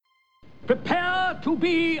Prepare to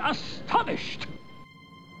be astonished.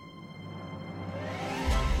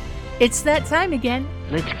 It's that time again.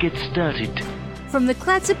 Let's get started. From the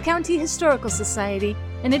Clatsop County Historical Society,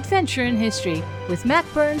 an adventure in history with Mac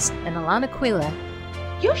Burns and Alana Quila.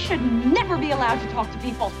 You should never be allowed to talk to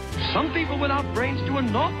people. Some people without brains do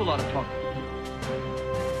an awful lot of talking.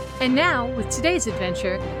 And now, with today's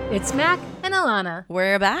adventure, it's Mac and Alana.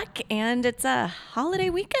 We're back, and it's a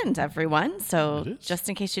holiday weekend, everyone. So just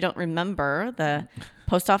in case you don't remember, the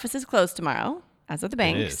post office is closed tomorrow, as are the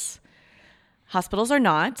banks. It is. Hospitals are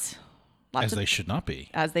not. As they should not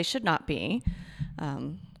be. As they should not be.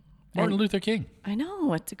 Martin Luther King. I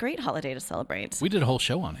know. It's a great holiday to celebrate. We did a whole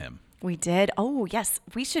show on him. We did. Oh, yes.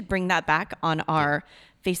 We should bring that back on our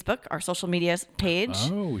Facebook, our social media page.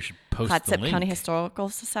 Oh, we should post the Clatsop link. County Historical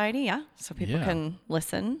Society, yeah. So people can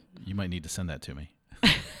listen. You might need to send that to me.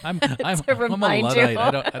 I'm a remind Luddite. you.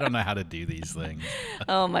 I don't know how to do these things.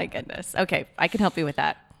 Oh, my goodness. Okay, I can help you with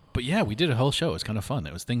that. But yeah, we did a whole show. It was kind of fun.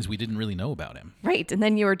 It was things we didn't really know about him. Right. And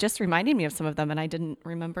then you were just reminding me of some of them, and I didn't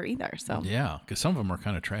remember either. So Yeah, because some of them are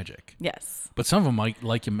kind of tragic. yes. But some of them might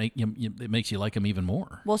like it makes you like him even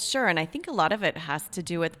more. Well, sure. And I think a lot of it has to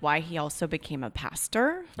do with why he also became a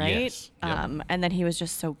pastor, right? Yes. Yep. And then he was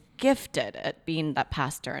just so gifted at being that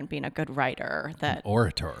pastor and being a good writer that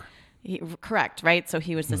Orator. correct, right? So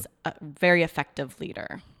he was this very effective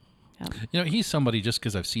leader. You know, he's somebody, just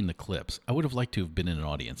because I've seen the clips, I would have liked to have been in an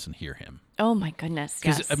audience and hear him. Oh my goodness.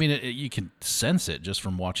 Because, Yes. I mean, you can sense it just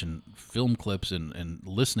from watching film clips and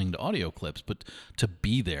listening to audio clips, but to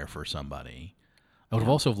be there for somebody, I would have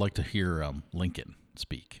also liked to hear Lincoln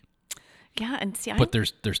speak. Yeah, and see, But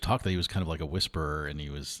there's talk that he was kind of like a whisperer, and he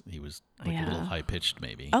was like a little Yeah. high pitched,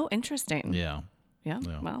 maybe. oh, interesting. Yeah. Yeah.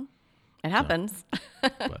 Yeah. Well, it happens.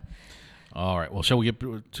 But, all right. Well, shall we get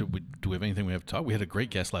to? Do we have anything we have to talk? We had a great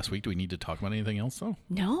guest last week. Do we need to talk about anything else though?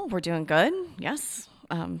 No, we're doing good. Yes.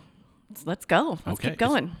 Let's go. Let's keep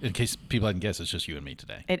going. In case people hadn't guessed, it's just you and me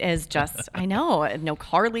today. It is just, I know, no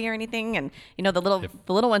Carly or anything. And, you know, the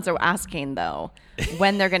little ones are asking, though,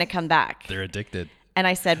 when they're going to come back. They're addicted. And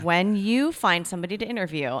I said, when you find somebody to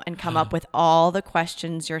interview and come up with all the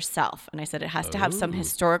questions yourself. And I said, it has to have some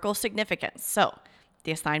historical significance. So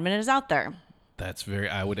the assignment is out there. That's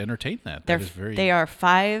I would entertain that. That is very. They are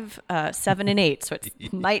 5, 7, and 8, so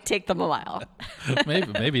it might take them a while.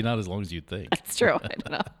 maybe not as long as you'd think. It's true. I don't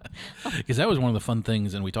know. Because that was one of the fun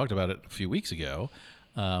things, and we talked about it a few weeks ago,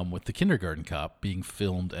 with the Kindergarten Cop being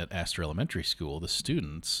filmed at Astor Elementary School. The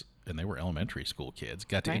students, and they were elementary school kids,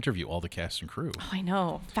 got to interview all the cast and crew. Oh, I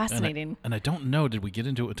know. Fascinating. And I don't know, did we get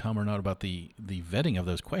into it with Tom or not about the vetting of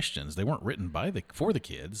those questions? They weren't written for the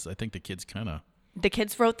kids. I think the kids kind of. The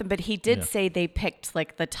kids wrote them, but he did say they picked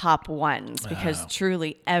like the top ones because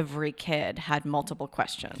truly every kid had multiple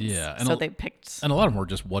questions. Yeah. So they picked. And a lot of them were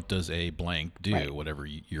just, what does a blank do, Right. whatever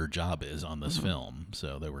your job is on this film.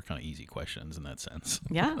 So they were kind of easy questions in that sense.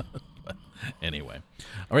 Yeah. But anyway.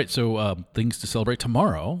 All right. So things to celebrate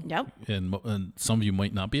tomorrow. Yep. And some of you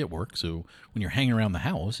might not be at work. So when you're hanging around the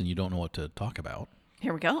house and you don't know what to talk about.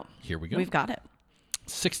 Here we go. We've got it.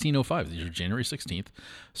 1605. These are January 16th.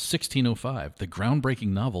 1605. The groundbreaking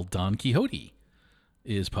novel Don Quixote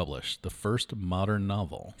is published. The first modern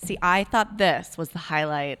novel. See, I thought this was the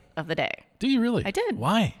highlight of the day. Do you really? I did.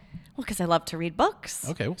 Why? Well, because I love to read books.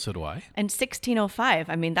 Okay. Well, so do I. And 1605,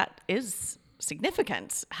 I mean, that is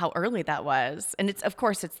significant how early that was. And it's, of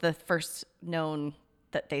course, it's the first known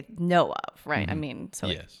that they know of, right? I mean, so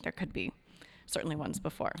Yes. there could be certainly ones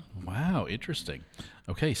before. Wow, interesting.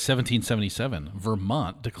 Okay, 1777,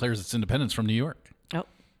 Vermont declares its independence from New York. Oh,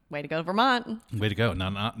 way to go, Vermont. Way to go.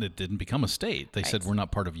 Now, it didn't become a state. They said, we're not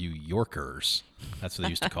part of you Yorkers. That's what they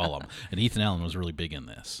used to call them. And Ethan Allen was really big in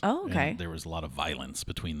this. Oh, okay. And there was a lot of violence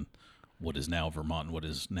between what is now Vermont and what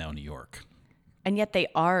is now New York. And yet they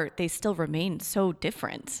still remain so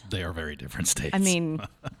different. They are very different states. I mean,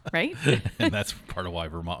 right? And that's part of why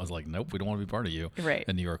Vermont was like, nope, we don't want to be part of you. Right.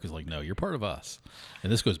 And New York was like, no, you're part of us.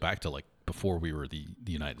 And this goes back to like before we were the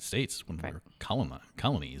United States, when we were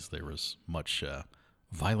colonies, there was much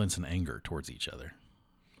violence and anger towards each other.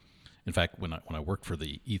 In fact, when I worked for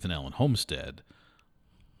the Ethan Allen Homestead,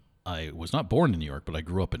 I was not born in New York, but I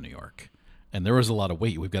grew up in New York. And there was a lot of,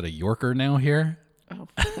 wait, we've got a Yorker now here? Oh,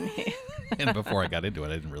 funny. And before I got into it,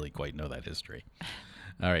 I didn't really quite know that history.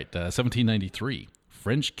 All right, 1793.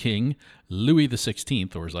 French King Louis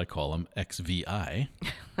XVI, or as I call him, XVI,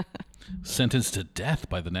 sentenced to death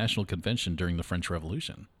by the National Convention during the French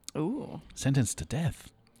Revolution. Ooh. Sentenced to death.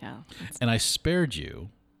 Yeah. And I spared you.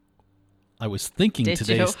 I was thinking Did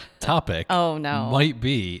today's you? topic Oh, no. might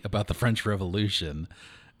be about the French Revolution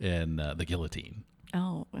and the guillotine.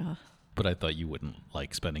 Oh, but I thought you wouldn't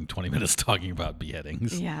like spending 20 minutes talking about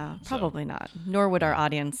beheadings. Yeah, So, probably not. Nor would our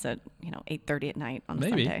audience at 8:30 at night on a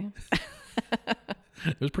Maybe. Sunday.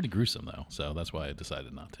 It was pretty gruesome, though, so that's why I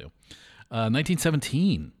decided not to.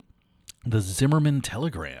 1917, the Zimmermann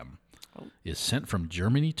telegram is sent from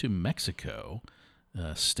Germany to Mexico,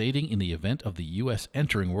 stating in the event of the U.S.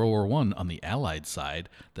 entering World War I on the Allied side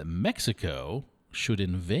that Mexico should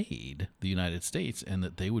invade the United States and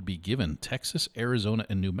that they would be given Texas, Arizona,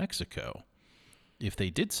 and New Mexico if they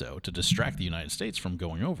did so to distract the United States from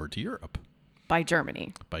going over to Europe. By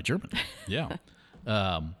Germany. By Germany, yeah.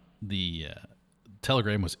 The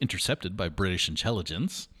telegram was intercepted by British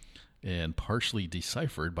intelligence and partially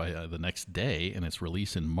deciphered by the next day, and its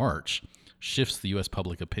release in March shifts the U.S.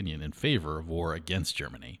 public opinion in favor of war against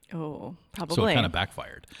Germany. Oh, probably. So it kind of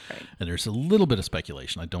backfired. Right. And there's a little bit of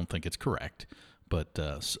speculation. I don't think it's correct, but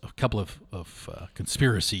a couple of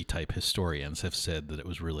conspiracy-type historians have said that it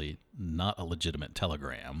was really not a legitimate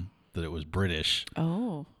telegram, that it was British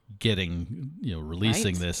getting,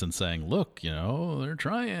 releasing Right. this and saying, look, they're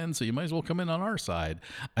trying, so you might as well come in on our side.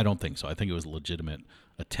 I don't think so. I think it was a legitimate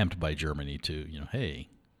attempt by Germany to, hey,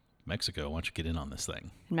 Mexico, why don't you get in on this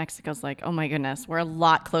thing? And Mexico's like, oh my goodness, we're a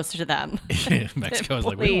lot closer to them. Mexico's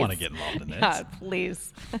like, we don't want to get involved in this. Yeah,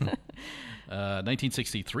 please.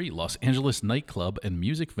 1963, Los Angeles nightclub and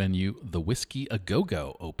music venue The Whiskey A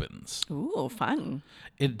Go-Go opens. Ooh, fun.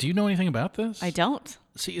 Do you know anything about this? I don't.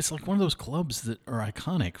 See, it's like one of those clubs that are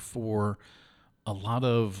iconic for a lot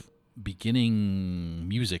of beginning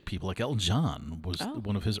music people. Like Elton John was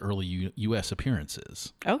one of his early U.S.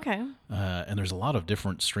 appearances. Okay. And there's a lot of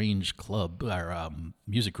different strange club or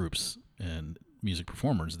music groups and music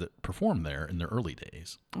performers that performed there in their early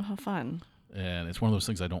days. Oh, how fun. And it's one of those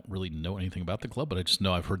things I don't really know anything about the club, but I just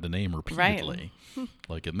know I've heard the name repeatedly.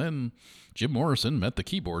 Like, and then Jim Morrison met the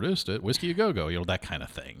keyboardist at Whiskey A Go-Go, that kind of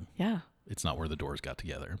thing. Yeah. It's not where the Doors got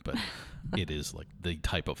together, but it is like the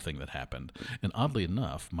type of thing that happened. And oddly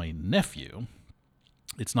enough, my nephew,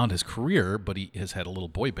 it's not his career, but he has had a little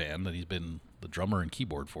boy band that he's been the drummer and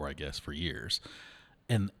keyboard for, I guess, for years.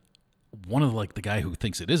 And one of the guy who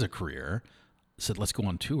thinks it is a career said, let's go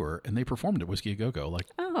on tour. And they performed at Whiskey A Go-Go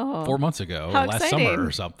 4 months ago, or How last exciting. summer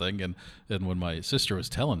or something. And when my sister was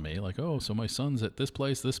telling me, so my son's at this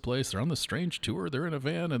place, they're on this strange tour, they're in a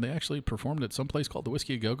van, and they actually performed at some place called the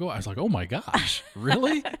Whiskey A Go-Go. I was like, oh my gosh,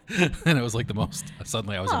 really? And it was like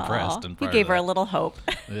suddenly I was impressed. And You prior gave to her a that- little hope.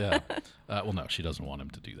 Yeah. Well, no, she doesn't want him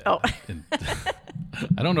to do that. Oh. And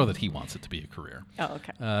I don't know that he wants it to be a career. Oh,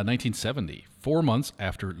 okay. 1970, 4 months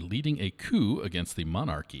after leading a coup against the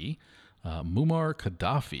monarchy, Muammar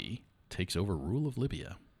Gaddafi takes over rule of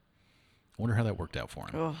Libya. I wonder how that worked out for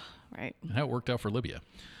him. Oh, right. And how it worked out for Libya.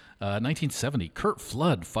 1970, Curt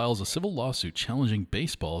Flood files a civil lawsuit challenging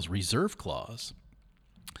baseball's reserve clause.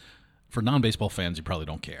 For non-baseball fans, you probably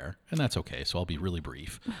don't care, and that's okay, so I'll be really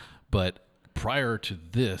brief. But prior to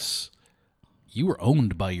this, you were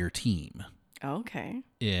owned by your team, Okay.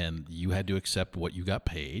 and you had to accept what you got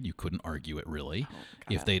paid. You couldn't argue it, really.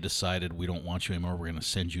 If they decided, we don't want you anymore, we're going to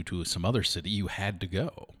send you to some other city, you had to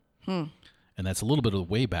go. And that's a little bit of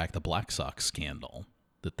the way back, the Black Sox scandal,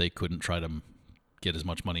 that they couldn't try to get as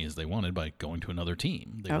much money as they wanted by going to another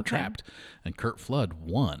team. They were Okay. trapped. And Curt Flood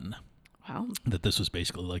won Wow. that this was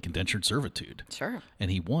basically like indentured servitude. Sure.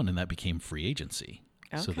 And he won, and that became free agency.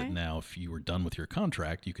 So Okay. that now if you were done with your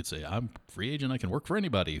contract, you could say, I'm free agent, I can work for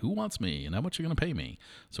anybody. Who wants me? And how much are you going to pay me?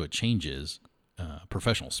 So it changes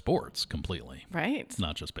professional sports completely. Right. It's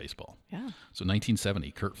not just baseball. Yeah. So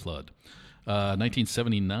 1970, Curt Flood.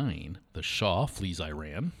 1979, the Shah flees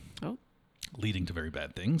Iran, Oh. leading to very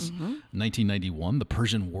bad things. 1991, the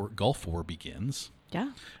Persian Gulf War begins.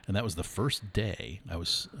 Yeah. And that was the first day. I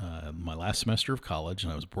was my last semester of college,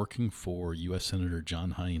 and I was working for U.S. Senator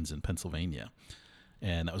John Hines in Pennsylvania.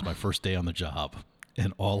 And that was my first day on the job.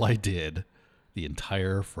 And all I did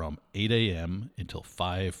from 8 a.m. until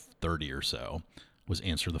 5:30 or so was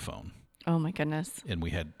answer the phone. Oh my goodness. And we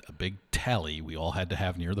had a big tally we all had to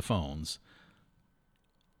have near the phones,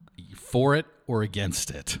 for it or against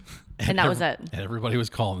it. And that was it. And everybody was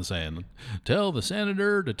calling and saying, tell the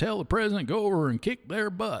senator to tell the president, go over and kick their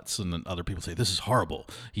butts. And then other people say, this is horrible.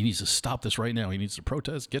 He needs to stop this right now. He needs to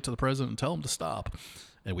protest, get to the president and tell him to stop.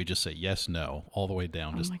 And we just say yes, no, all the way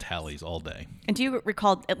down, just tallies all day. And do you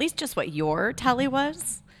recall at least just what your tally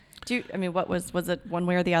was? What was it one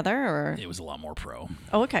way or the other, or? It was a lot more pro.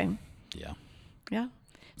 Oh, okay. Yeah. Yeah.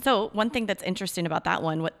 So one thing that's interesting about that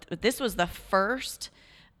one, this was the first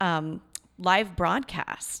live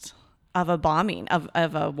broadcast of a bombing, of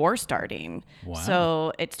a war starting. Wow.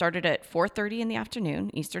 So it started at 4:30 in the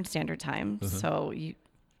afternoon, Eastern Standard Time. So you,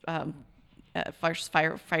 first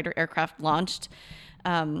firefighter aircraft launched.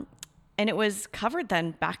 And it was covered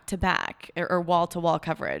then back to back or wall to wall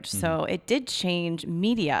coverage. So it did change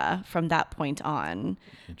media from that point on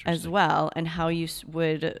as well, and how you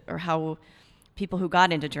would, or how people who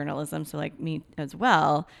got into journalism, so like me as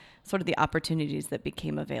well, sort of the opportunities that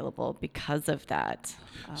became available because of that.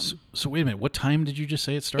 So wait a minute. What time did you just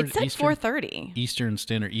say it started? It said 4:30. Eastern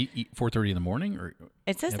Standard, 4:30 in the morning? Or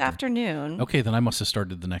It says afternoon. Okay, then I must have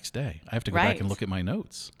started the next day. I have to go back Right. and look at my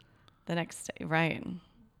notes. The next day, right.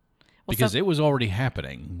 Well, Because it was already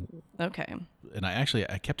happening. okay. And I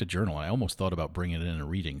kept a journal, and I almost thought about bringing it in and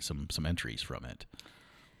reading some entries from it.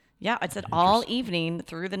 Yeah, it said all evening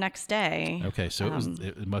through the next day. Okay, so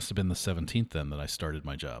it must have been the 17th then that I started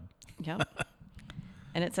my job. Yep.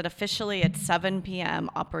 And it said officially at 7 p.m.,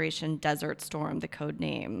 Operation Desert Storm, the code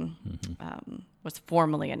name, was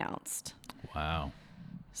formally announced. Wow.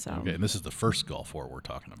 So Okay, and this is the first Gulf War we're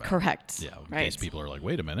talking about. correct. Yeah, in right. case people are like,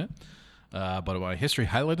 wait a minute. But my history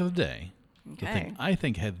highlight of the day, the Okay. thing I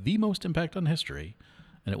think had the most impact on history,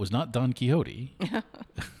 and it was not Don Quixote.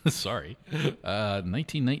 Sorry.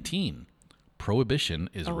 1919. Prohibition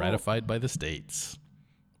is ratified by the states.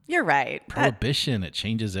 You're right. Prohibition, it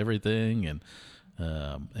changes everything, and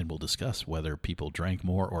we'll discuss whether people drank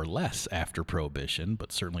more or less after Prohibition,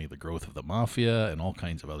 but certainly the growth of the mafia and all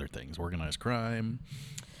kinds of other things, organized crime.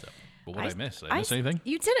 So, but what did I miss? Did I miss anything?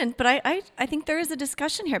 You didn't, but I think there is a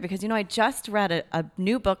discussion here because, I just read a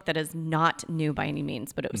new book that is not new by any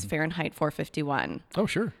means, but it was Fahrenheit 451. Oh,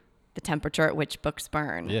 sure. The Temperature at Which Books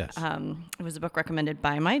Burn. Yes. It was a book recommended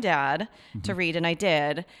by my dad to read, and I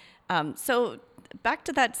did. So back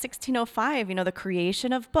to that 1605, the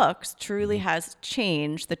creation of books truly has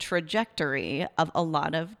changed the trajectory of a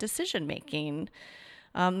lot of decision making,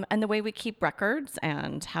 and the way we keep records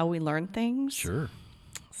and how we learn things. Sure.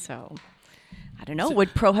 So I don't know.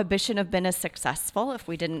 Would Prohibition have been as successful if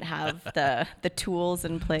we didn't have the tools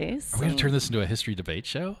in place? Are we going to turn this into a history debate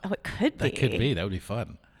show? Oh, it could be. That could be. That would be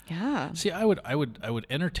fun. Yeah. See, I would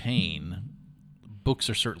entertain. Books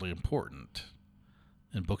are certainly important,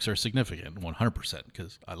 and books are significant, 100%,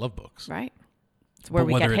 because I love books. Right. It's where But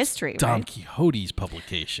we whether get it's history, Don right? Quixote's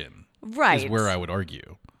publication, Right. is where I would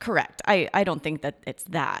argue. Correct. I don't think that it's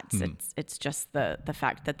that. It's just the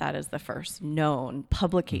fact that is the first known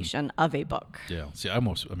publication of a book. Yeah. See,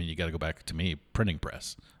 you got to go back to me, printing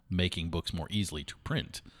press, making books more easily to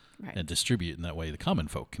print Right. and distribute, in that way the common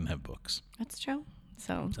folk can have books. That's true.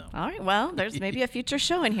 So, all right. Well, there's maybe a future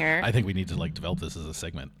show in here. I think we need to develop this as a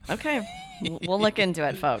segment. Okay. We'll look into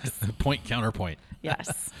it, folks. Point, counterpoint.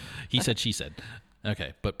 Yes. He said, she said.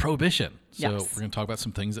 Okay, but Prohibition. So Yes. we're going to talk about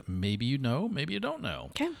some things that maybe you know, maybe you don't know.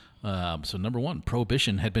 Okay. So number one,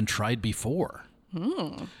 Prohibition had been tried before.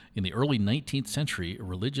 In the early 19th century,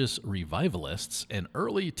 religious revivalists and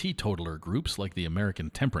early teetotaler groups like the American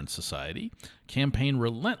Temperance Society campaigned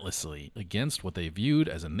relentlessly against what they viewed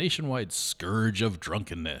as a nationwide scourge of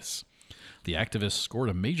drunkenness. The activists scored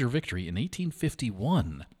a major victory in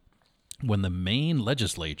 1851 when the Maine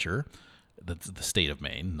legislature, that's the state of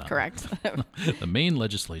Maine, not Correct. the Maine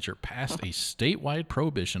legislature passed a statewide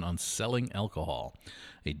prohibition on selling alcohol.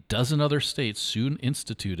 A dozen other states soon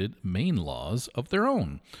instituted Maine laws of their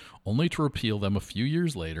own, only to repeal them a few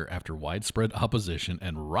years later after widespread opposition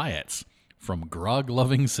and riots from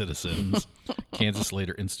grog-loving citizens. Kansas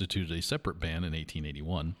later instituted a separate ban in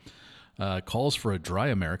 1881. Calls for a dry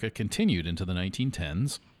America continued into the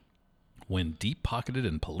 1910s, when deep-pocketed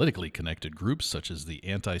and politically connected groups such as the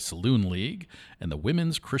Anti-Saloon League and the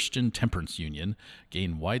Women's Christian Temperance Union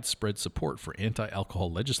gained widespread support for anti-alcohol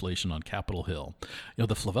legislation on Capitol Hill.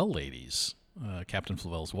 The Flavel ladies, Captain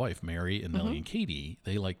Flavel's wife, Mary and Nellie and Katie,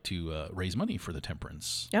 they like to raise money for the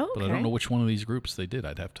temperance. Oh, But I okay. don't know which one of these groups they did.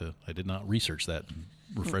 I did not research that and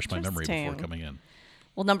refresh my memory before Interesting. coming in.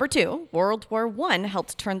 Well, number two, World War I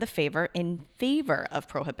helped turn the favor in favor of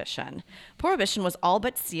Prohibition. Prohibition was all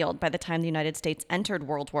but sealed by the time the United States entered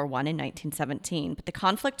World War I in 1917, but the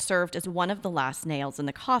conflict served as one of the last nails in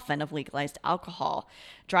the coffin of legalized alcohol.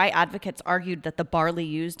 Dry advocates argued that the barley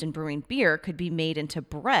used in brewing beer could be made into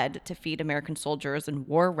bread to feed American soldiers and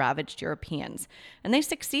war-ravaged Europeans, and they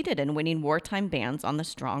succeeded in winning wartime bans on the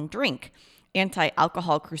strong drink.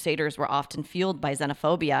 Anti-alcohol crusaders were often fueled by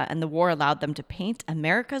xenophobia, and the war allowed them to paint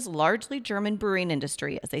America's largely German brewing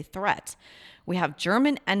industry as a threat. We have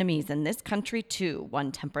German enemies in this country, too,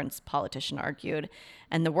 one temperance politician argued.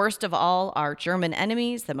 And the worst of all, our German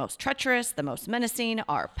enemies, the most treacherous, the most menacing,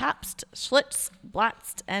 are Pabst, Schlitz,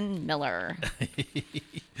 Blatz, and Miller.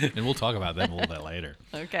 And we'll talk about them a little bit later.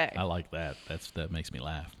 Okay. I like that. That makes me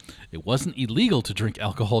laugh. It wasn't illegal to drink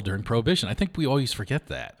alcohol during Prohibition. I think we always forget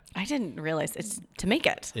that. I didn't realize it's to make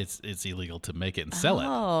it. It's illegal to make it and sell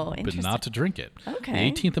Oh, it, but interesting. not to drink it.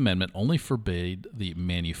 Okay. The 18th Amendment only forbade the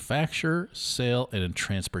manufacture, sale, and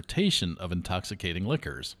transportation of intoxicating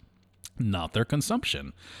liquors, not their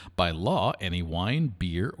consumption. By law, any wine,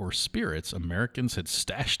 beer, or spirits Americans had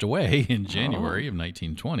stashed away in January of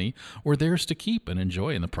 1920 were theirs to keep and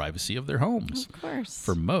enjoy in the privacy of their homes. Of course.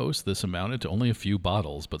 For most, this amounted to only a few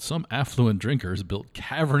bottles, but some affluent drinkers built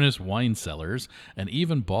cavernous wine cellars and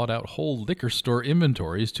even bought out whole liquor store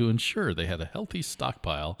inventories to ensure they had a healthy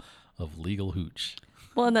stockpile of legal hooch.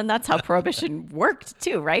 Well, and then that's how Prohibition worked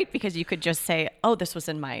too, right? Because you could just say, oh, this was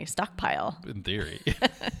in my stockpile. In theory.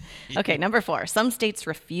 Okay, number 4. Some states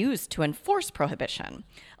refused to enforce Prohibition.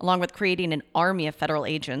 Along with creating an army of federal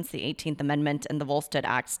agents, the 18th Amendment and the Volstead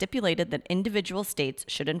Act stipulated that individual states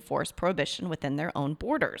should enforce Prohibition within their own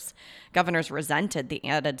borders. Governors resented the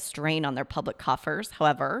added strain on their public coffers,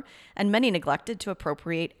 however, and many neglected to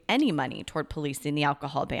appropriate any money toward policing the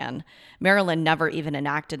alcohol ban. Maryland never even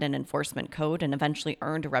enacted an enforcement code and eventually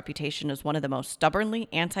earned a reputation as one of the most stubbornly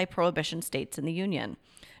anti-prohibition states in the Union.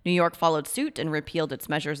 New York followed suit and repealed its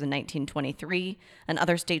measures in 1923, and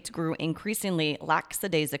other states grew increasingly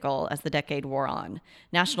lackadaisical as the decade wore on.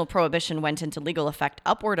 National prohibition went into legal effect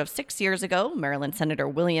upward of 6 years ago, Maryland Senator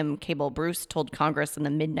William Cable Bruce told Congress in the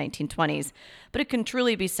mid-1920s, but it can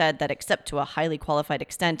truly be said that except to a highly qualified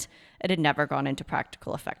extent, it had never gone into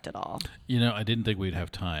practical effect at all. You know, I didn't think we'd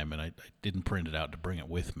have time, and I didn't print it out to bring it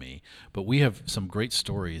with me, but we have some great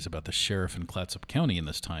stories about the sheriff in Clatsop County in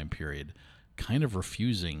this time period kind of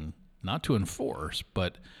refusing not to enforce,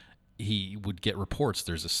 but he would get reports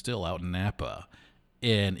there's a still out in Napa,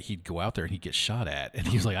 and he'd go out there and he'd get shot at, and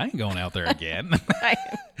he was like, I ain't going out there again.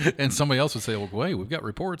 And somebody else would say, well, wait, we've got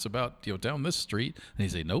reports about, down this street, and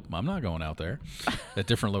he'd say, nope, I'm not going out there. At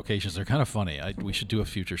different locations. They're kind of funny. We should do a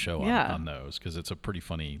future show on those, because it's a pretty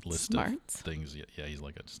funny list of things. Yeah, he's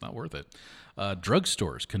like, it's not worth it.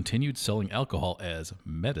 Drugstores continued selling alcohol as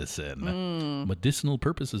medicine, medicinal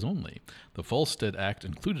purposes only. The Volstead Act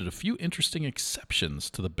included a few interesting exceptions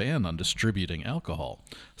to the ban on distributing alcohol.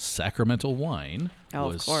 Sacramental wine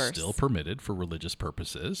was still permitted for religious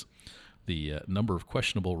purposes. The number of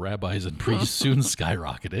questionable rabbis and priests soon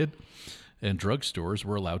skyrocketed, and drugstores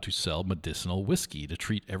were allowed to sell medicinal whiskey to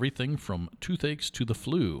treat everything from toothaches to the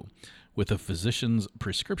flu. With a physician's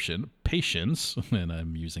prescription, patients, and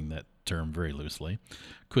I'm using that term very loosely,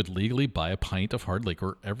 could legally buy a pint of hard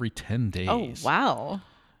liquor every 10 days. Oh, wow.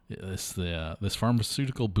 This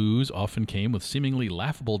pharmaceutical booze often came with seemingly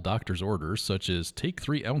laughable doctor's orders, such as take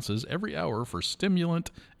 3 ounces every hour for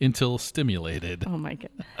stimulant until stimulated. Oh, my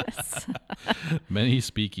goodness. Many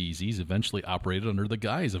speakeasies eventually operated under the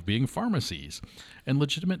guise of being pharmacies, and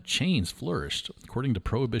legitimate chains flourished. According to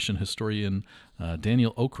Prohibition historian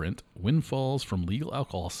Daniel Okrent, windfalls from legal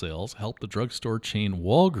alcohol sales helped the drugstore chain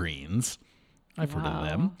Walgreens, I've heard of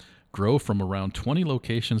them, grow from around 20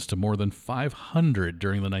 locations to more than 500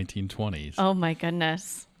 during the 1920s. Oh, my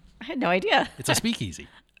goodness. I had no idea. It's a speakeasy.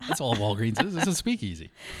 That's all Walgreens is. It's a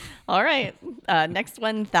speakeasy. All right. Next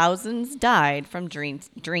one, thousands died from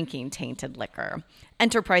drinking tainted liquor.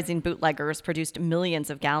 Enterprising bootleggers produced millions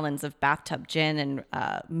of gallons of bathtub gin and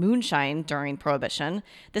moonshine during Prohibition.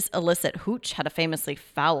 This illicit hooch had a famously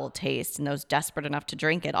foul taste, and those desperate enough to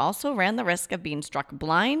drink it also ran the risk of being struck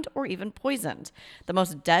blind or even poisoned. The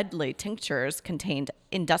most deadly tinctures contained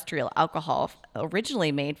industrial alcohol,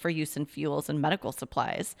 originally made for use in fuels and medical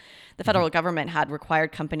supplies. The federal government had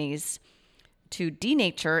required companies to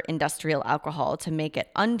denature industrial alcohol to make it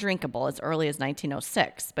undrinkable as early as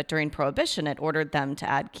 1906. But during Prohibition, it ordered them to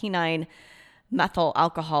add quinine, methyl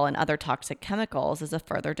alcohol, and other toxic chemicals as a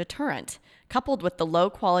further deterrent. Coupled with the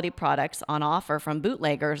low-quality products on offer from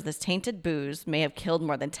bootleggers, this tainted booze may have killed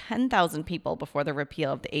more than 10,000 people before the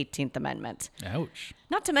repeal of the 18th Amendment. Ouch.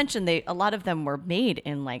 Not to mention, a lot of them were made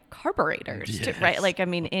in, carburetors, Yes. right?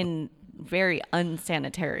 In very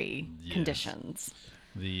unsanitary conditions.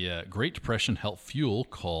 The Great Depression helped fuel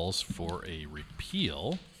calls for a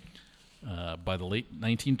repeal. By the late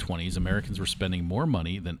 1920s, Americans were spending more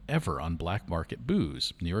money than ever on black market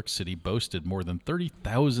booze. New York City boasted more than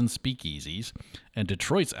 30,000 speakeasies, and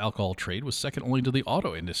Detroit's alcohol trade was second only to the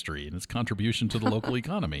auto industry in its contribution to the local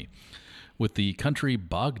economy. With the country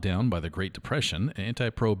bogged down by the Great Depression,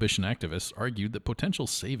 anti-prohibition activists argued that potential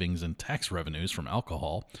savings in tax revenues from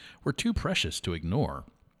alcohol were too precious to ignore.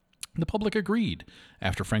 The public agreed.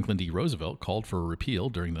 After Franklin D. Roosevelt called for a repeal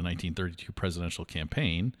during the 1932 presidential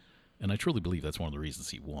campaign, and I truly believe that's one of the reasons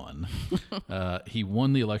he won. He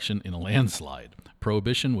won the election in a landslide.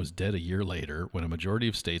 Prohibition was dead a year later when a majority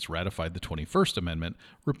of states ratified the 21st Amendment,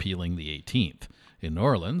 repealing the 18th. In New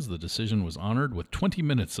Orleans, the decision was honored with 20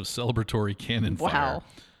 minutes of celebratory cannon fire. Wow.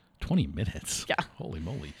 20 minutes? Yeah. Holy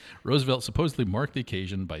moly. Roosevelt supposedly marked the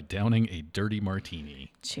occasion by downing a dirty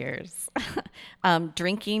martini. Cheers.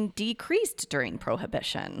 Drinking decreased during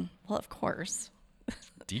Prohibition. Well, of course.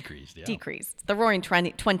 Decreased, yeah. Decreased. The Roaring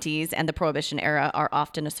Twenties and the Prohibition era are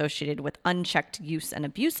often associated with unchecked use and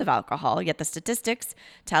abuse of alcohol, yet the statistics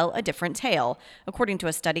tell a different tale. According to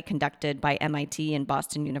a study conducted by MIT and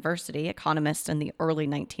Boston University, economists in the early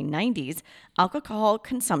 1990s, alcohol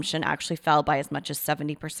consumption actually fell by as much as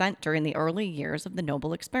 70% during the early years of the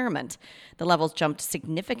Noble experiment. The levels jumped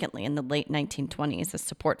significantly in the late 1920s as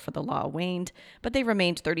support for the law waned, but they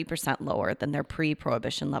remained 30% lower than their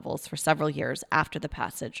pre-Prohibition levels for several years after the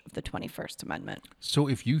passage of the 21st Amendment. So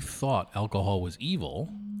if you thought alcohol was evil,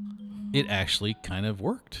 it actually kind of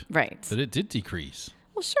worked. Right. That it did decrease.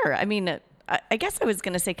 Well, sure. I mean, I guess I was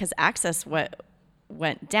going to say because access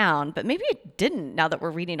went down, but maybe it didn't now that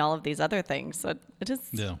we're reading all of these other things. So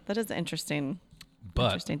that is interesting. But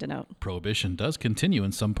interesting to note. Prohibition does continue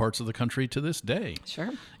in some parts of the country to this day.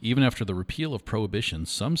 Sure. Even after the repeal of Prohibition,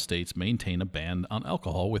 some states maintain a ban on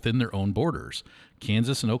alcohol within their own borders.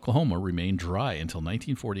 Kansas and Oklahoma remained dry until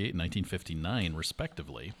 1948 and 1959,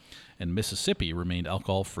 respectively, and Mississippi remained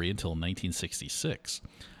alcohol-free until 1966,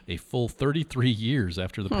 a full 33 years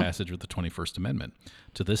after the passage of the 21st Amendment.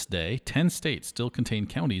 To this day, 10 states still contain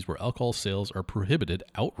counties where alcohol sales are prohibited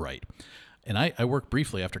outright. And I worked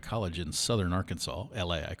briefly after college in southern Arkansas,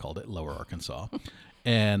 L.A. I called it, lower Arkansas,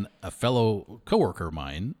 and a fellow coworker of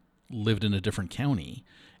mine lived in a different county,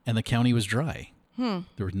 and the county was dry.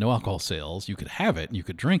 There was no alcohol sales. You could have it and you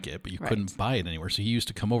could drink it, but you couldn't buy it anywhere. So he used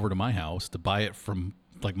to come over to my house to buy it from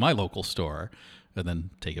like my local store and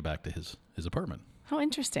then take it back to his apartment. How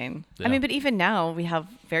interesting. Yeah. I mean, but even now we have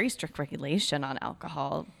very strict regulation on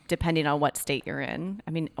alcohol, depending on what state you're in.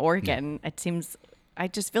 I mean, Oregon, it seems, I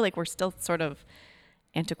just feel like we're still sort of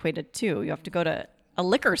antiquated too. You have to go to a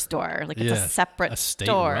liquor store, like it's a separate a state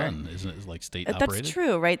store. run, isn't it? It's like state operated. That's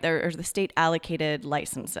true, right? There are the state allocated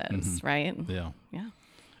licenses, right? Yeah. Yeah.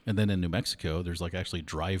 And then in New Mexico, there's like actually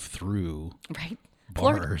drive-through Right.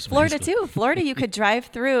 bars. Florida too. Florida, you could drive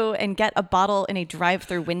through and get a bottle in a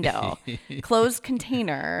drive-through window, closed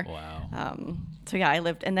container. Wow. So yeah, I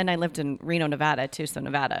lived in Reno, Nevada too. So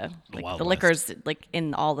Nevada, like Wild the West. liquor's like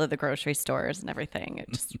in all of the grocery stores and everything.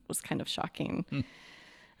 It just was kind of shocking.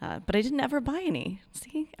 But I didn't ever buy any.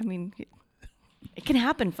 See, I mean, it can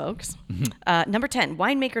happen, folks. Number 10,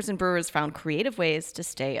 winemakers and brewers found creative ways to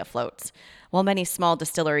stay afloat. While many small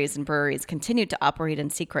distilleries and breweries continued to operate in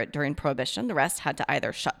secret during Prohibition, the rest had to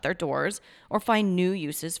either shut their doors or find new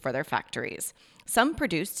uses for their factories. Some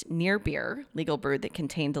produced near beer, legal brew that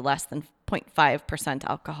contained less than 0.5%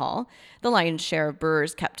 alcohol. The lion's share of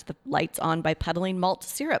brewers kept the lights on by peddling malt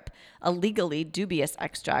syrup, a legally dubious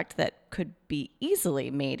extract that could be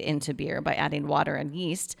easily made into beer by adding water and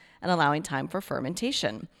yeast and allowing time for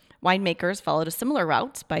fermentation. Winemakers followed a similar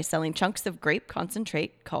route by selling chunks of grape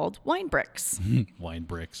concentrate called wine bricks. Wine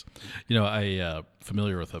bricks. You know, I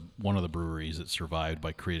familiar with one of the breweries that survived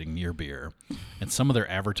by creating near beer, and some of their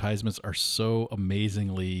advertisements are so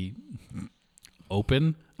amazingly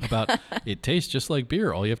open about it tastes just like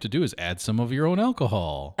beer. All you have to do is add some of your own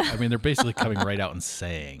alcohol. I mean, they're basically coming right out and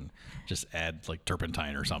saying, just add like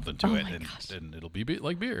turpentine or something to it, and it'll be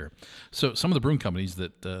like beer. So some of the brewing companies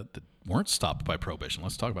that weren't stopped by Prohibition,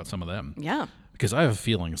 let's talk about some of them. Yeah. Because I have a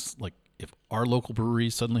feeling it's like if our local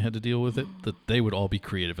breweries suddenly had to deal with it, that they would all be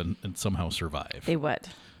creative and somehow survive. They would.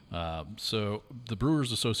 So the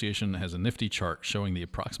Brewers Association has a nifty chart showing the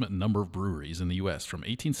approximate number of breweries in the U.S. from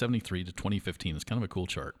 1873 to 2015. It's kind of a cool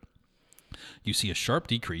chart. You see a sharp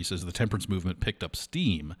decrease as the temperance movement picked up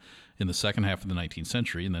steam in the second half of the 19th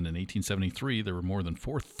century. And then in 1873, there were more than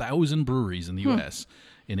 4,000 breweries in the U.S.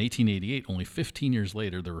 In 1888, only 15 years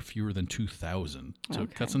later, there were fewer than 2,000. So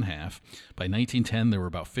it cuts in half. By 1910, there were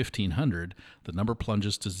about 1,500. The number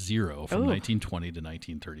plunges to zero from 1920 to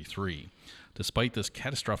 1933. Despite this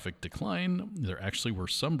catastrophic decline, there actually were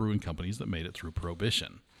some brewing companies that made it through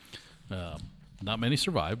Prohibition. Not many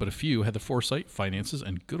survived, but a few had the foresight, finances,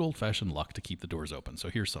 and good old-fashioned luck to keep the doors open. So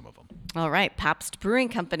here's some of them. All right. Pabst Brewing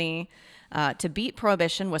Company. To beat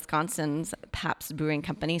Prohibition, Wisconsin's Pabst Brewing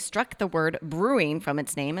Company struck the word brewing from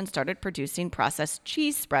its name and started producing processed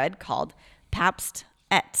cheese spread called Pabst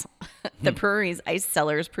Et. The brewery's ice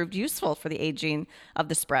cellars proved useful for the aging of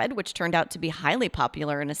the spread, which turned out to be highly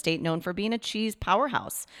popular in a state known for being a cheese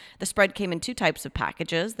powerhouse. The spread came in 2 types of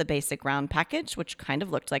packages, the basic round package, which kind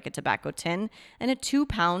of looked like a tobacco tin, and a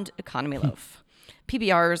 2-pound economy loaf.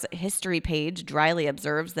 PBR's history page dryly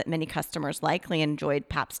observes that many customers likely enjoyed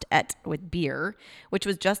Pabst Et with beer, which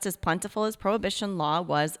was just as plentiful as Prohibition law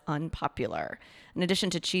was unpopular. In addition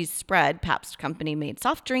to cheese spread, Pabst Company made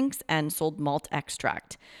soft drinks and sold malt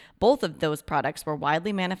extract. Both of those products were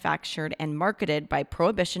widely manufactured and marketed by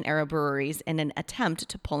Prohibition-era breweries in an attempt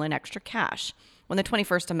to pull in extra cash. When the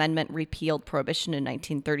 21st Amendment repealed Prohibition in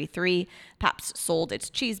 1933, Pabst sold its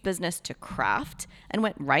cheese business to Kraft and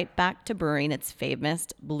went right back to brewing its famous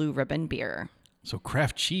Blue Ribbon beer. So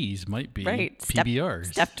Kraft cheese might be Right.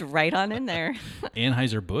 PBRs. Stepped right on in there.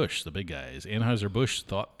 Anheuser-Busch, the big guys. Anheuser-Busch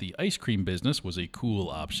thought the ice cream business was a cool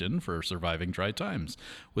option for surviving dry times.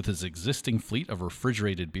 With its existing fleet of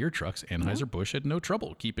refrigerated beer trucks, Anheuser-Busch had no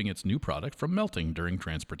trouble keeping its new product from melting during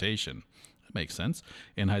transportation. That makes sense.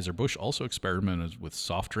 Anheuser-Busch also experimented with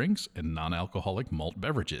soft drinks and non-alcoholic malt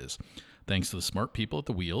beverages. Thanks to the smart people at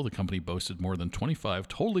the wheel, the company boasted more than 25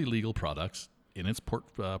 totally legal products in its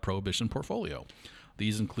Prohibition portfolio.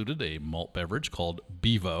 These included a malt beverage called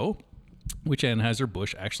Bevo, which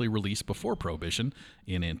Anheuser-Busch actually released before Prohibition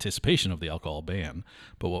in anticipation of the alcohol ban.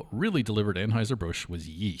 But what really delivered Anheuser-Busch was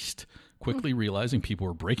yeast. Quickly realizing people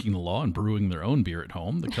were breaking the law and brewing their own beer at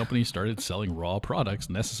home, the company started selling raw products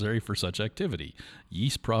necessary for such activity.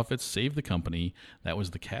 Yeast profits saved the company. That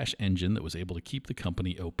was the cash engine that was able to keep the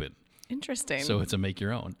company open. Interesting. So it's a make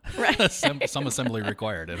your own. Right. Some assembly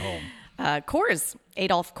required at home. Coors.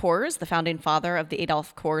 Adolf Coors, the founding father of the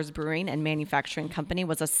Adolf Coors Brewing and Manufacturing Company,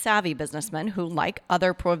 was a savvy businessman who, like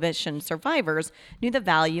other Prohibition survivors, knew the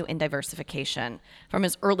value in diversification. From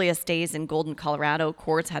his earliest days in Golden, Colorado,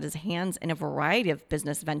 Coors had his hands in a variety of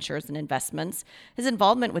business ventures and investments. His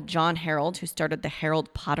involvement with John Harold, who started the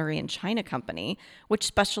Harold Pottery and China Company, which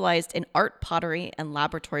specialized in art pottery and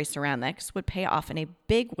laboratory ceramics, would pay off in a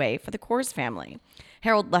big way for the Coors family.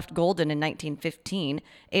 Harold left Golden in 1915.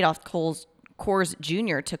 Adolf Coors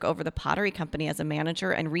Jr. took over the pottery company as a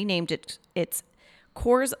manager and renamed it its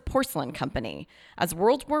Coors Porcelain Company. As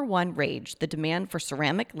World War I raged, the demand for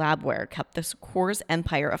ceramic labware kept the Coors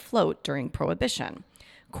empire afloat during Prohibition.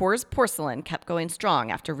 Coors Porcelain kept going strong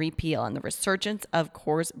after repeal and the resurgence of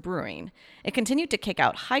Coors Brewing. It continued to kick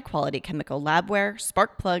out high-quality chemical labware,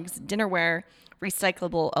 spark plugs, dinnerware,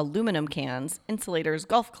 recyclable aluminum cans, insulators,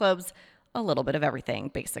 golf clubs, a little bit of everything,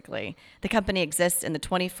 basically. The company exists in the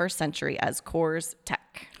 21st century as Coors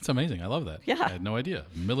Tech. It's amazing. I love that. Yeah. I had no idea.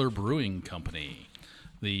 Miller Brewing Company.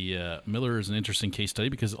 The Miller is an interesting case study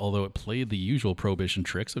because although it played the usual Prohibition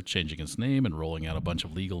tricks of changing its name and rolling out a bunch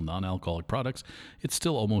of legal non-alcoholic products, it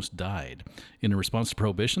still almost died. In response to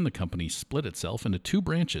Prohibition, the company split itself into 2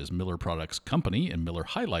 branches, Miller Products Company and Miller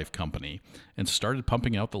High Life Company, and started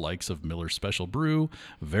pumping out the likes of Miller Special Brew,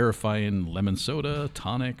 Verifying Lemon Soda,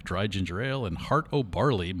 Tonic, Dry Ginger Ale, and Heart O'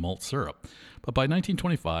 Barley Malt Syrup. But by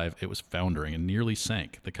 1925, it was foundering and nearly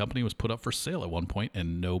sank. The company was put up for sale at one point,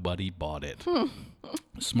 and nobody bought it.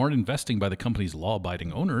 Smart investing by the company's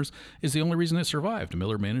law-abiding owners is the only reason it survived.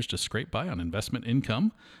 Miller managed to scrape by on investment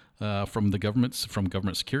income from government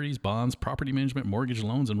securities, bonds, property management, mortgage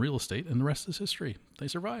loans, and real estate, and the rest is history. They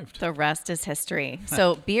survived. The rest is history.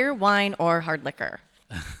 So beer, wine, or hard liquor?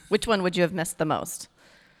 Which one would you have missed the most?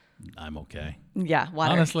 I'm okay. Yeah,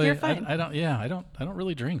 water. Honestly, You're fine. I don't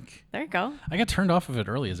really drink. There you go. I got turned off of it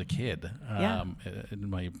early as a kid. Yeah.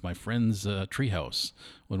 In my friend's treehouse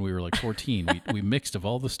when we were like 14, we mixed of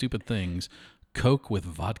all the stupid things, Coke with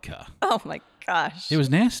vodka. Oh my gosh. It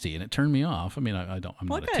was nasty and it turned me off. I mean, I'm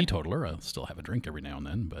not a good. teetotaler. I'll still have a drink every now and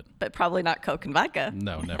then, But probably not Coke and vodka.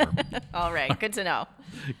 no, never. All right, good to know.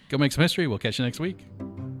 Go make some history. We'll catch you next week.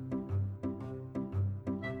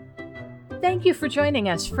 Thank you for joining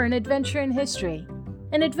us for An Adventure in History.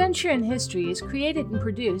 An Adventure in History is created and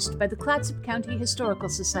produced by the Clatsop County Historical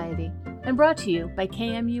Society and brought to you by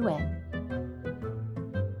KMUN.